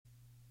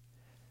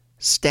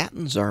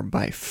Statins are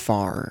by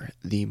far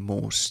the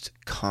most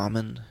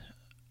common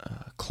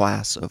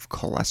class of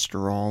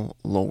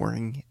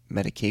cholesterol-lowering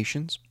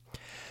medications.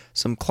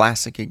 Some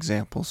classic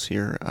examples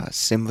here,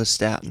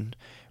 simvastatin,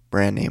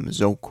 brand name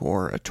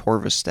Zocor,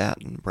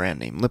 atorvastatin, brand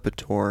name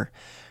Lipitor,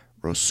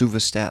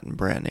 rosuvastatin,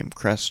 brand name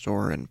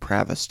Crestor, and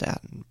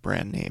pravastatin,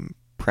 brand name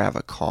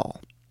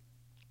Pravachol.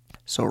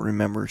 So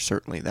remember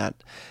certainly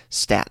that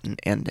statin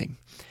ending.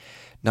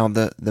 Now,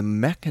 the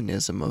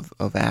mechanism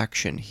of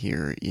action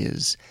here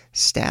is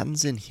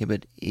statins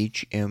inhibit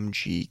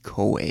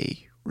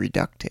HMG-CoA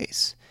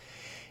reductase.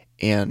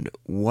 And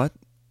what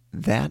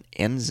that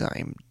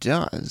enzyme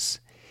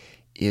does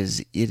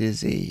is it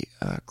is a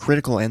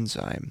critical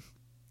enzyme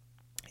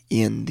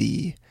in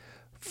the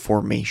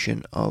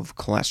formation of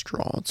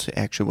cholesterol. It's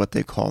actually what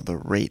they call the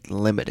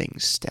rate-limiting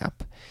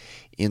step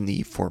in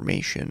the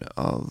formation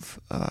of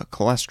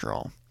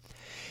cholesterol.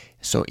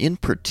 So in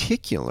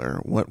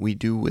particular, what we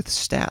do with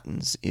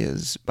statins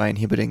is by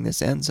inhibiting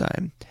this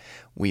enzyme,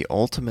 we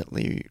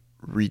ultimately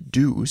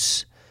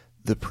reduce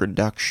the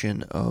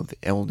production of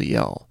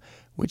LDL,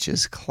 which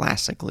is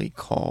classically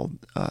called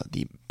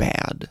the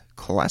bad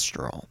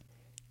cholesterol.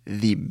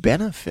 The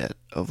benefit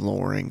of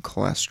lowering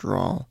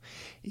cholesterol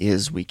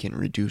is we can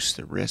reduce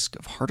the risk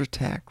of heart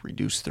attack,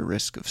 reduce the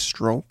risk of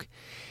stroke,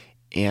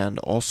 and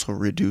also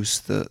reduce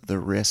the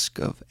risk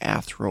of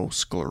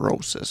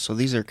atherosclerosis. So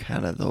these are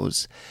kind of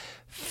those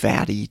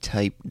fatty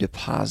type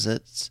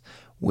deposits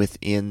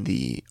within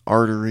the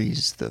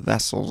arteries, the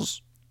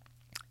vessels,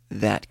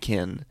 that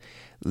can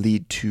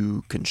lead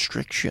to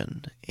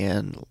constriction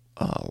and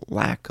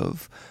lack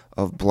of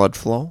blood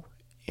flow,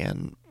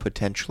 and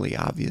potentially,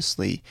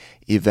 obviously,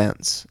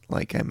 events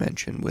like I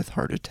mentioned with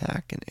heart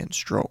attack and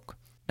stroke.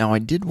 Now, I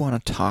did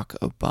want to talk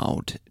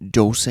about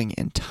dosing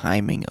and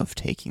timing of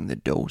taking the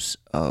dose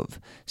of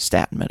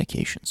statin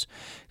medications.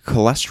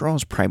 Cholesterol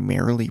is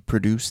primarily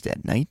produced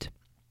at night,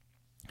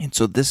 and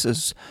so this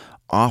is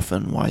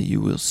often why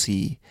you will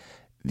see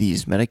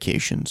these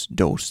medications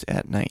dosed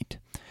at night.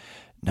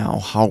 Now,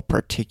 how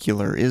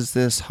particular is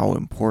this? How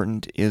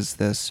important is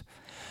this?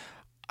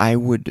 I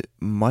would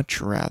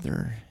much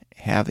rather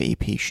have a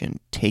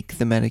patient take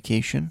the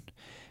medication,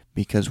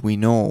 because we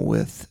know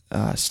with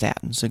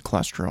statins and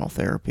cholesterol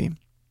therapy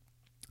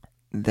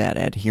that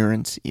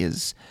adherence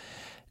is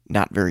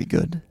not very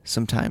good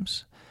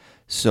sometimes.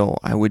 So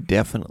I would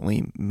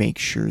definitely make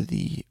sure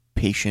the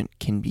patient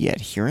can be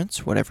adherent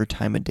whatever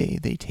time of day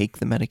they take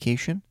the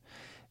medication.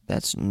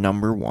 That's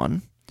number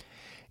one.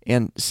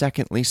 And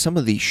secondly, some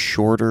of these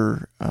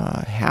shorter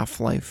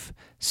half-life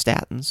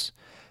statins,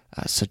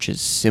 such as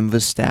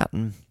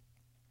simvastatin,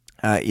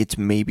 it's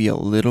maybe a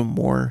little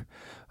more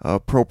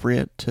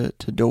appropriate to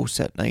dose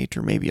at night,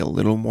 or maybe a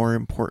little more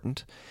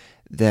important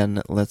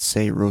than, let's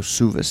say,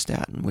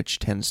 rosuvastatin, which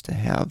tends to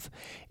have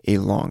a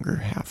longer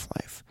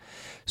half-life.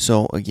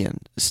 So again,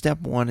 step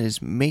one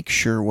is make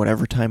sure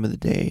whatever time of the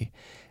day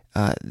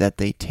that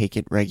they take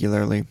it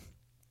regularly.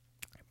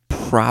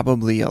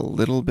 Probably a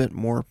little bit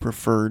more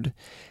preferred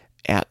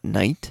at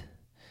night,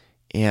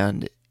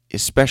 and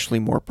especially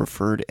more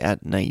preferred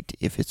at night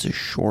if it's a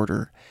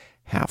shorter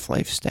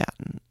half-life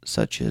statin,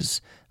 such as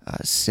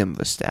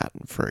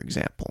simvastatin, for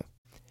example.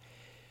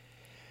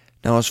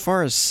 Now, as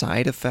far as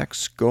side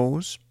effects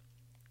goes,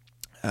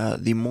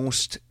 the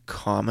most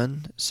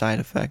common side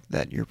effect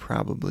that you're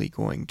probably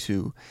going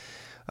to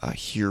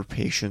hear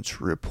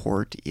patients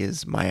report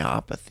is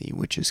myopathy,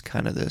 which is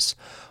kind of this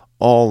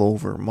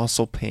all-over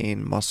muscle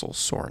pain, muscle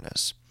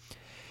soreness.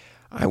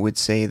 I would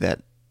say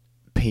that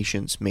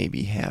patients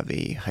maybe have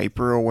a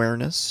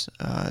hyper-awareness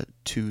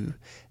to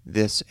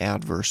this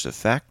adverse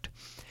effect.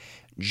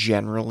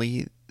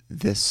 Generally,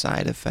 this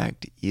side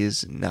effect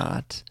is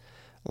not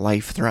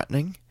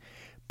life-threatening,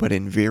 but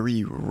in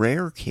very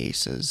rare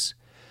cases,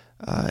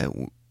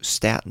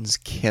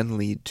 statins can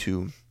lead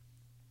to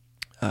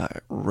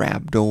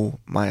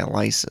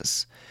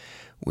rhabdomyolysis,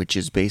 which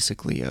is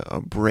basically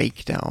a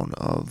breakdown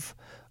of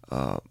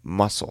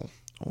muscle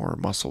or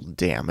muscle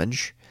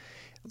damage,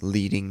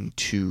 leading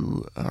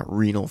to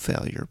renal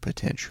failure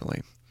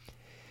potentially.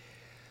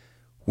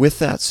 With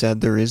that said,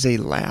 there is a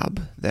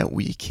lab that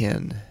we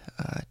can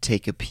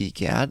take a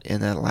peek at,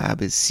 and that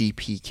lab is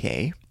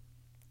CPK,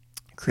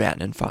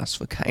 creatinine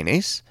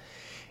phosphokinase.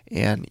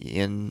 And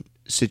in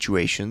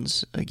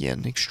situations,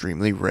 again,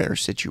 extremely rare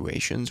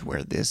situations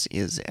where this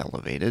is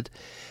elevated,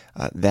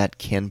 that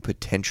can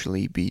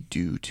potentially be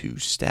due to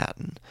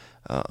statins,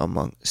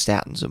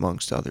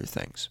 amongst other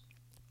things.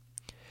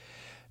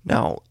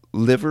 Now,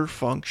 liver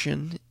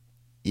function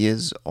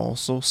is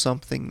also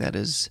something that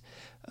is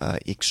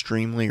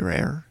extremely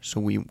rare. So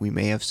we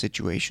may have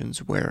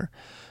situations where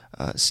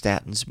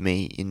statins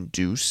may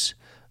induce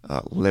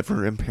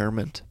liver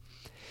impairment.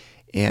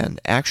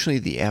 And actually,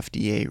 the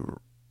FDA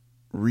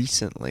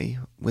recently,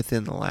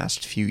 within the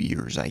last few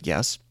years, I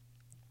guess,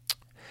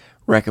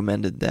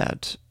 recommended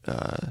that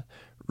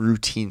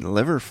routine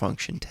liver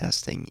function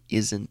testing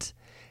isn't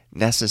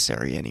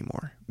necessary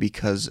anymore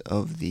because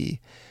of the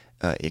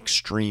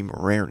extreme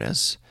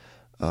rareness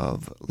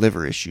of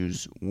liver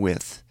issues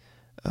with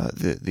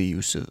the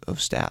use of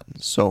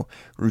statins. So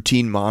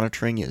routine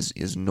monitoring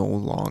is no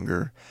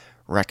longer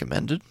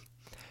recommended.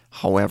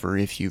 However,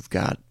 if you've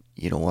got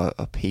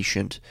a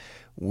patient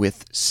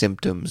with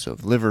symptoms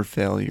of liver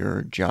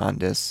failure,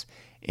 jaundice,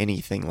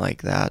 anything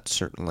like that,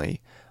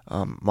 certainly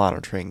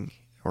monitoring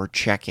or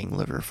checking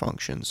liver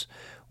functions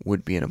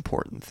would be an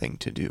important thing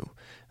to do.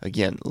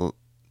 Again,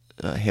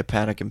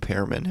 hepatic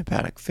impairment,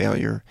 hepatic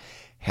failure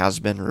has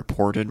been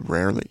reported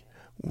rarely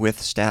with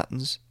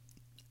statins,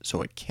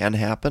 so it can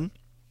happen,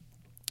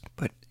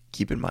 but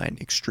keep in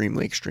mind,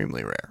 extremely,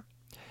 extremely rare.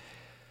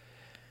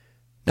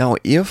 Now,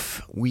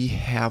 if we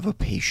have a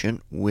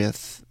patient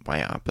with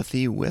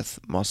myopathy, with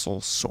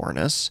muscle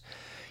soreness,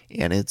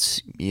 and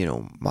it's,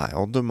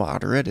 mild to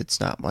moderate, it's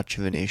not much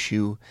of an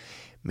issue,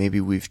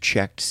 maybe we've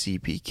checked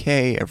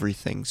CPK,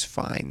 everything's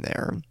fine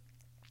there.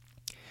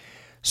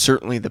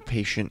 Certainly the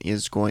patient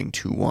is going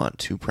to want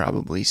to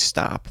probably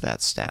stop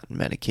that statin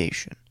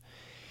medication.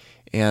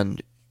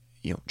 And,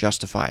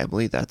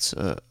 justifiably, that's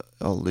a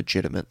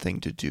legitimate thing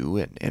to do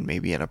and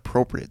maybe an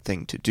appropriate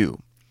thing to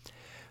do.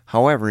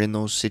 However, in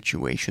those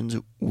situations,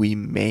 we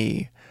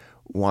may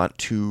want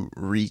to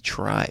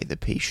retry the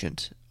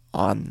patient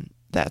on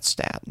that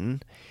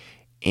statin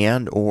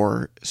and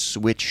or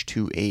switch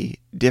to a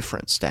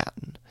different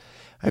statin.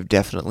 I've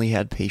definitely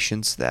had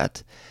patients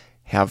that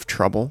have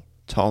trouble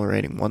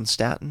tolerating one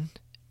statin,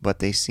 but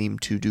they seem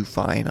to do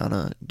fine on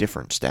a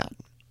different statin.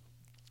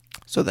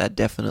 So that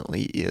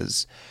definitely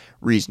is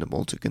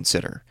reasonable to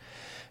consider.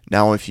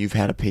 Now, if you've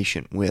had a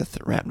patient with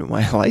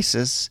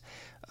rhabdomyolysis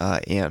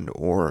and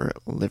or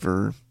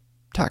liver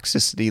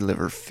toxicity,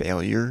 liver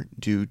failure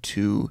due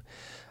to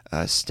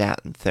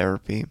statin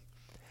therapy,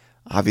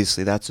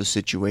 obviously that's a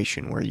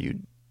situation where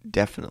you'd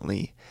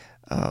definitely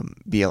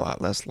be a lot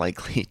less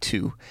likely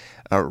to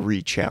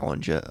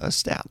re-challenge a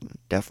statin.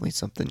 Definitely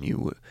something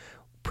you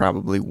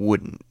probably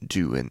wouldn't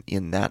do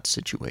in that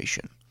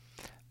situation.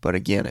 But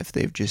again, if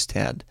they've just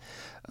had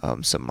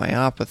some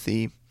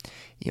myopathy,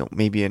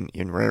 maybe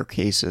in rare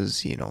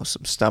cases,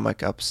 some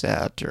stomach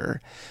upset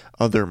or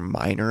other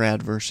minor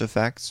adverse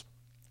effects,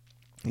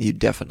 you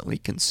definitely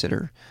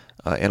consider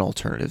an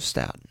alternative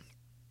statin.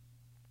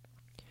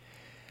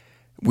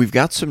 We've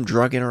got some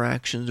drug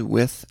interactions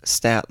with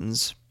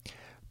statins,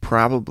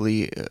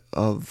 probably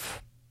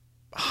of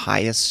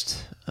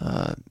highest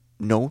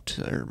note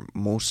or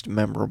most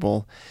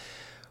memorable.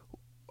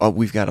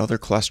 We've got other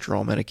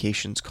cholesterol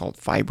medications called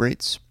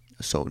fibrates,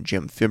 so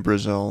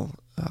gemfibrozil,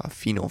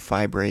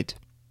 fenofibrate,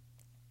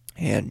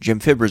 and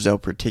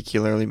gemfibrozil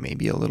particularly may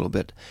be a little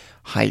bit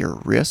higher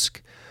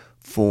risk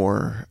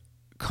for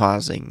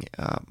causing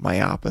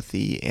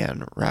myopathy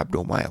and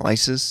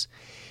rhabdomyolysis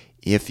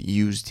if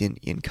used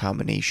in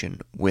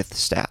combination with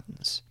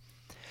statins.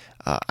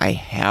 I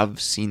have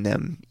seen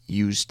them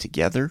used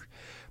together,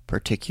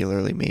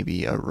 particularly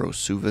maybe a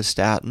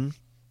rosuvastatin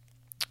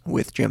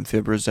with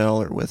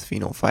gemfibrozil or with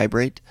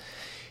fenofibrate.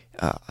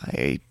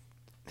 I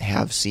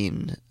have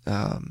seen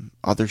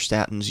other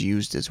statins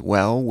used as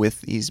well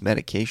with these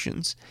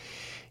medications,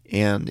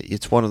 and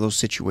it's one of those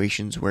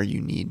situations where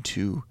you need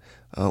to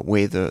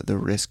weigh the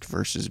risk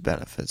versus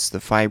benefits. The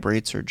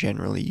fibrates are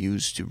generally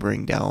used to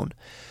bring down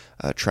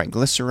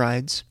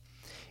triglycerides,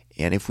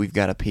 and if we've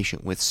got a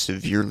patient with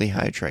severely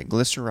high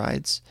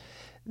triglycerides,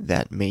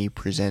 that may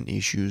present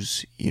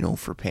issues,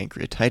 for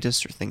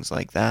pancreatitis or things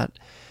like that.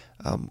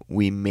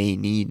 We may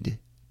need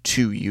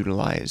to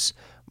utilize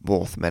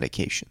both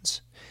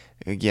medications.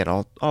 Again,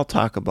 I'll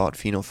talk about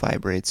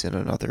fenofibrates in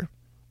another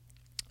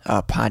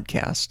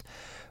podcast,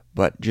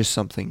 but just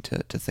something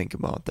to think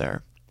about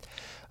there.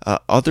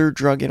 Other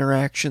drug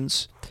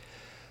interactions.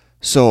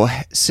 So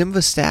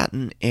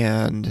simvastatin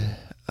and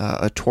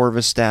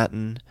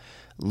atorvastatin,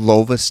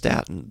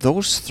 lovastatin,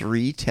 those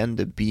three tend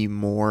to be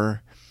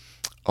more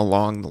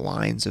along the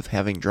lines of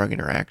having drug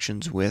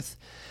interactions with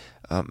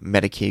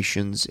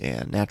medications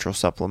and natural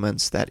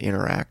supplements that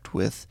interact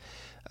with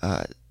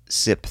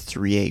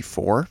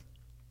CYP3A4.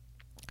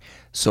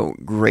 So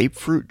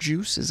grapefruit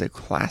juice is a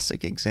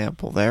classic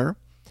example there.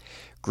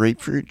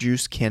 Grapefruit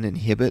juice can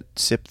inhibit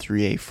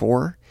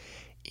CYP3A4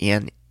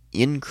 and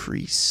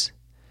increase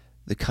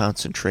the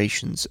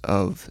concentrations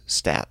of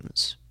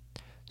statins.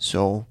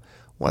 So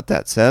what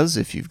that says,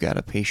 if you've got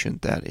a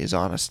patient that is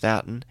on a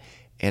statin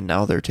and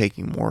now they're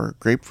taking more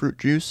grapefruit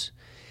juice,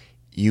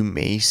 you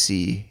may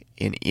see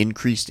an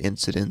increased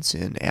incidence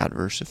in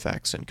adverse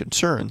effects and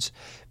concerns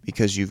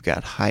because you've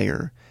got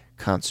higher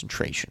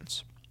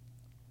concentrations.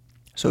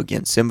 So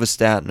again,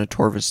 simvastatin,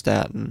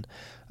 atorvastatin,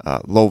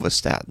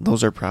 lovastatin,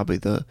 those are probably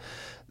the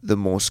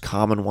most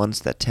common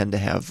ones that tend to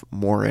have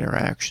more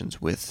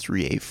interactions with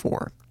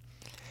 3A4.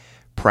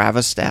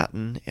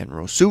 Pravastatin and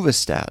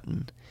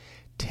rosuvastatin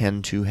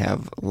tend to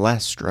have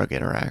less drug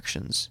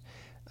interactions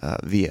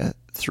via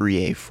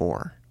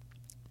 3A4.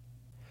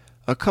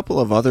 A couple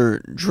of other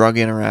drug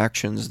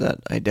interactions that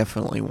I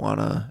definitely want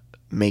to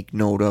make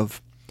note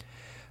of.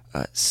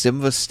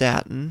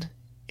 Simvastatin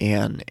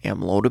and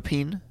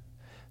amlodipine.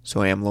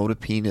 So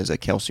amlodipine is a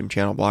calcium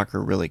channel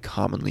blocker really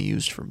commonly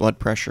used for blood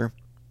pressure.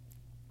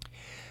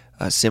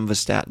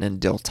 simvastatin and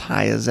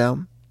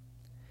diltiazem,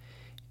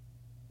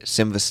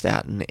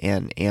 simvastatin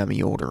and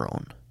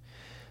amiodarone.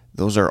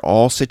 Those are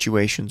all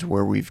situations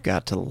where we've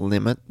got to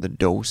limit the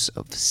dose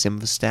of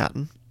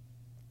simvastatin.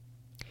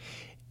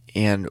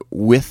 And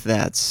with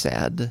that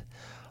said,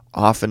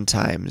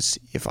 oftentimes,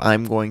 if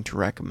I'm going to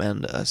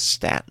recommend a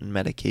statin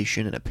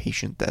medication in a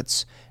patient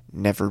that's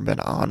never been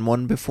on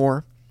one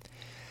before,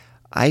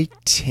 I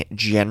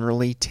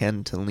generally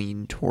tend to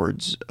lean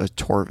towards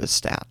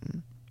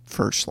atorvastatin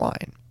first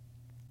line.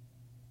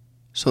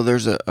 So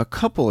there's a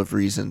couple of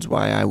reasons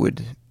why I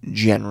would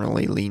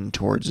generally lean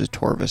towards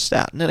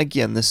atorvastatin. And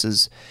again, this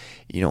is,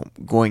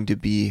 going to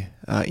be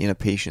in a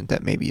patient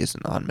that maybe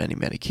isn't on many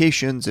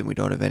medications and we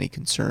don't have any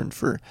concern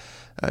for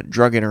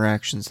drug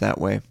interactions that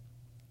way.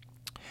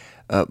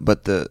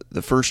 But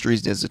the first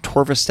reason is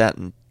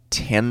atorvastatin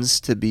tends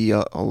to be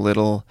a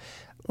little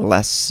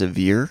less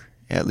severe,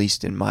 at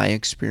least in my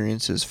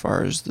experience, as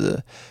far as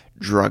the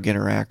drug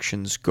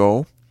interactions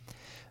go.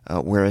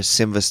 Whereas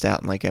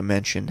simvastatin, like I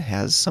mentioned,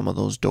 has some of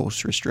those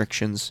dose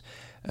restrictions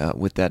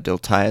with that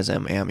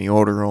diltiazem,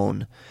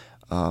 amiodarone,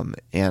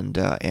 and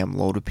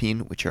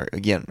amlodipine, which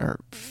are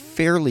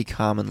fairly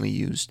commonly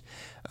used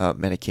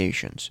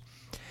medications.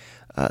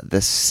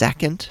 The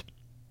second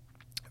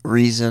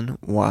reason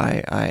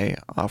why I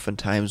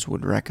oftentimes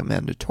would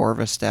recommend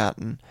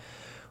atorvastatin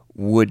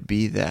would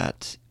be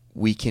that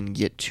we can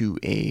get to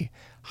a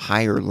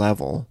higher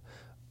level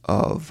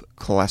of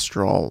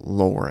cholesterol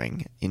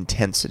lowering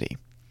intensity.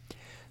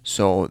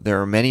 So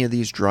there are many of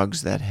these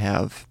drugs that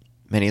have,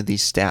 many of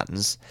these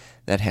statins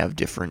that have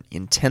different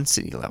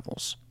intensity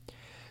levels.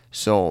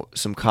 So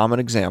some common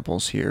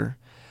examples here,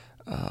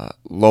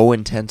 low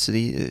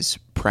intensity is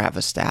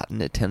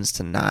pravastatin. It tends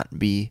to not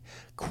be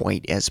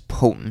quite as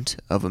potent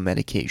of a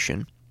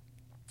medication.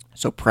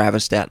 So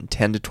pravastatin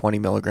 10 to 20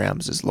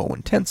 milligrams is low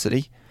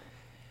intensity.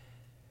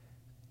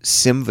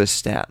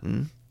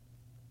 Simvastatin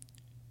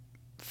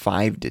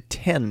 5 to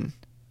 10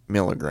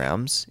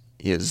 milligrams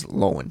is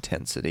low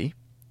intensity.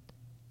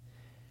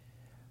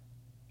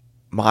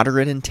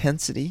 Moderate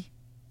intensity,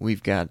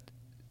 we've got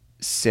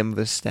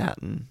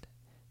simvastatin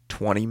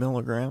 20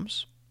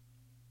 milligrams.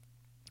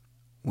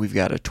 We've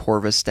got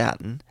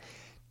atorvastatin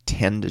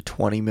 10 to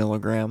 20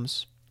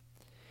 milligrams.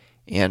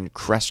 And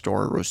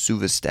Crestor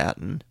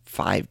rosuvastatin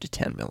 5 to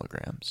 10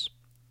 milligrams.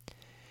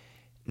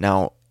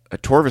 Now,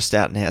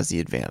 atorvastatin has the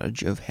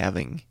advantage of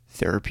having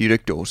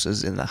therapeutic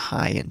doses in the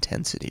high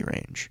intensity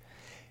range,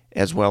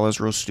 as well as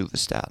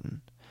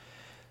rosuvastatin.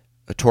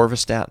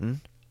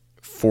 Atorvastatin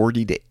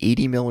 40 to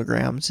 80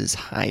 milligrams is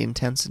high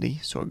intensity,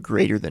 so a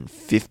greater than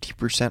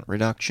 50%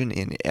 reduction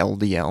in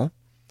LDL.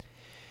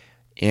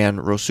 And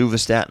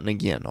rosuvastatin,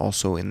 again,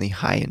 also in the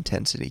high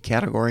intensity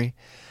category,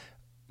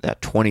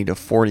 that 20 to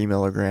 40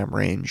 milligram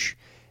range,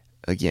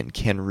 again,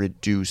 can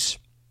reduce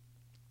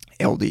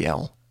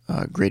LDL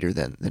greater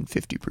than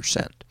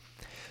 50%.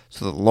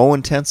 So the low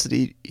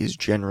intensity is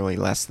generally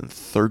less than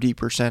 30%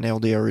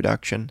 LDL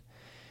reduction.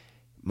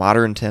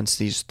 Moderate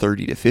intensity is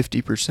 30 to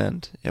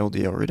 50%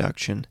 LDL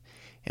reduction.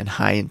 And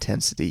high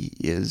intensity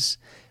is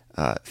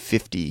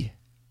 50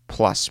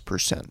 plus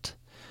percent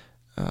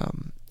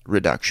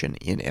reduction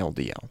in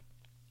LDL.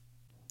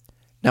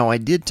 Now, I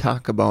did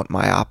talk about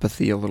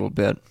myopathy a little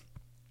bit,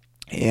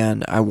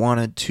 and I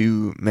wanted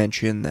to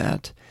mention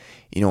that,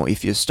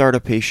 if you start a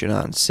patient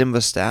on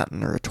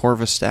simvastatin or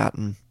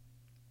atorvastatin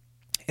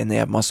and they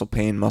have muscle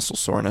pain, muscle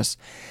soreness,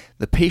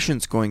 the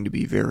patient's going to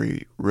be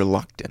very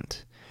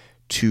reluctant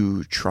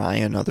to try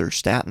another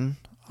statin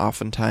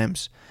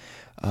oftentimes.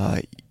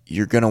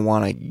 You're going to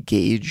want to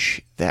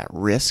gauge that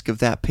risk of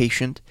that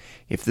patient.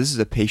 If this is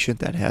a patient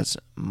that has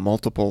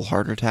multiple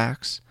heart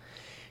attacks,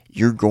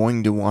 you're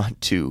going to want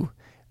to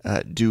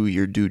do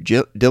your due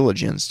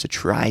diligence to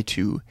try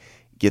to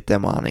get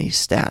them on a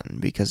statin,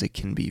 because it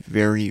can be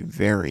very,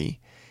 very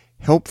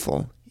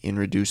helpful in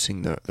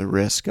reducing the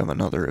risk of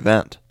another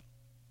event.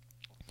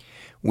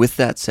 With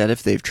that said,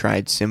 if they've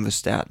tried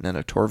simvastatin and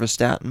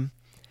atorvastatin,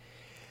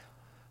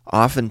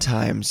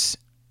 oftentimes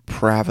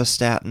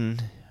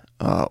pravastatin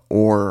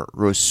or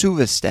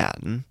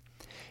rosuvastatin,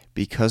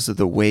 because of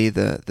the way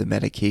the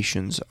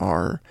medications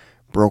are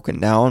broken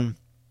down,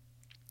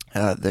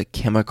 the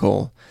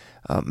chemical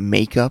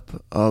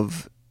makeup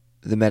of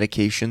the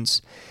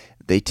medications,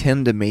 they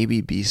tend to maybe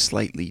be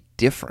slightly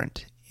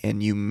different,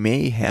 and you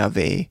may have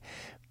a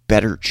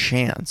better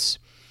chance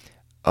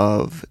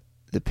of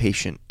the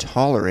patient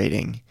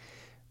tolerating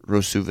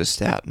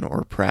rosuvastatin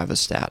or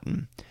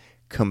pravastatin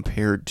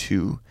compared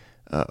to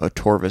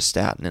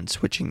atorvastatin and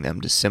switching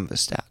them to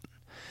simvastatin.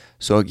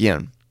 So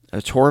again,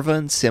 atorva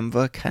and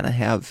simva kind of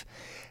have,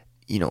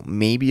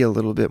 maybe a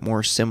little bit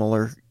more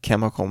similar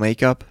chemical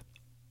makeup.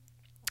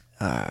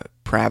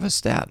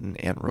 Pravastatin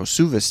and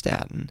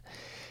rosuvastatin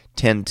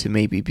tend to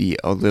maybe be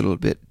a little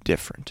bit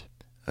different.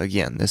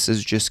 Again, this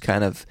is just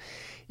kind of,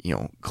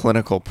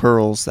 clinical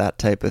pearls, that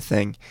type of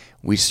thing.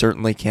 We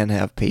certainly can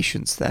have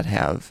patients that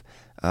have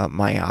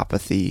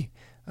myopathy,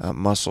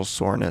 muscle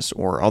soreness,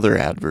 or other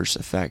adverse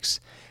effects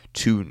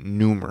to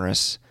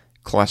numerous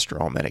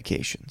cholesterol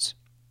medications.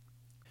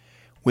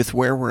 With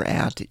where we're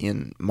at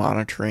in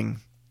monitoring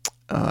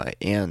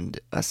and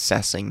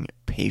assessing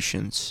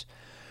patients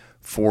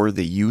for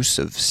the use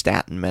of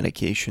statin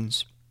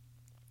medications,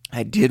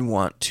 I did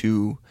want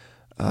to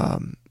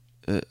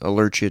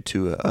alert you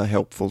to a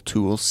helpful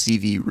tool,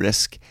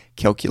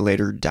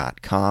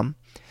 cvriskcalculator.com.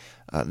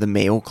 The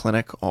Mayo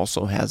Clinic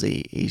also has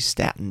a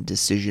statin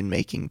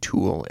decision-making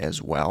tool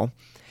as well.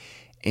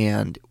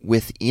 And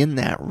within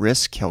that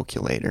risk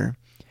calculator,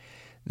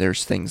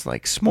 there's things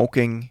like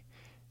smoking,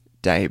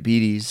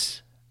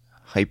 diabetes,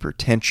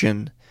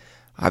 hypertension,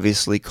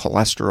 obviously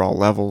cholesterol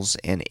levels,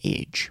 and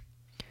age.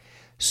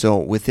 So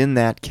within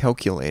that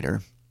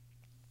calculator,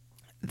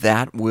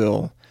 that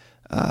will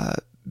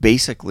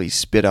basically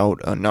spit out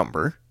a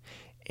number,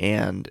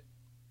 and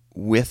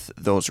with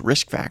those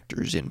risk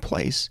factors in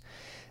place,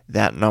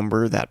 that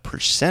number, that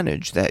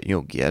percentage that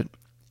you'll get,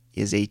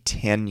 is a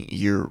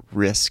 10-year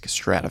risk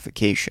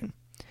stratification.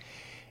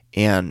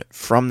 And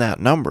from that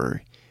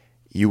number,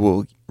 you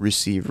will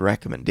receive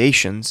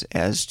recommendations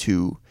as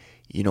to,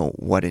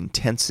 what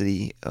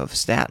intensity of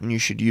statin you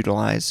should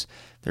utilize.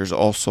 There's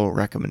also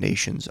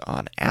recommendations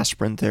on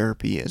aspirin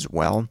therapy as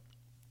well.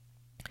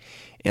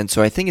 And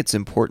so I think it's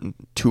an important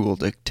tool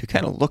to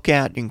kind of look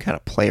at, you can kind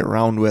of play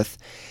around with,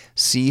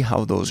 see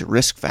how those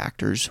risk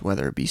factors,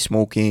 whether it be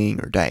smoking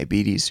or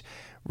diabetes,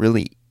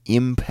 really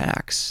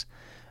impacts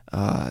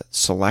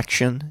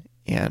selection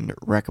and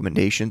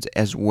recommendations,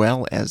 as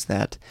well as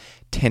that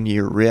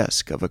 10-year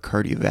risk of a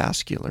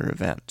cardiovascular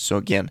event. So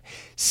again,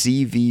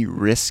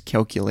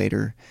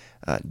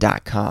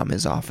 cvriskcalculator.com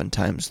is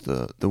oftentimes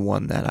the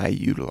one that I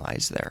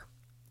utilize there.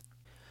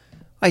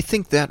 I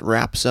think that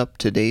wraps up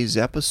today's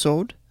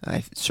episode.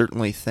 I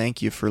certainly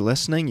thank you for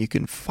listening. You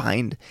can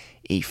find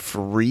a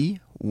free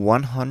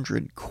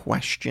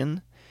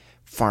 100-question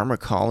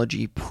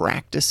pharmacology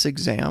practice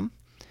exam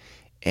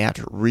at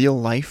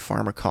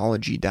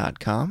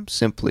reallifepharmacology.com.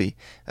 Simply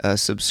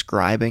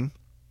subscribing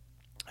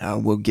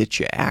will get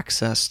you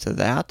access to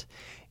that.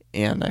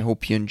 And I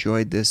hope you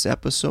enjoyed this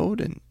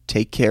episode, and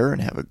take care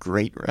and have a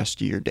great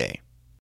rest of your day.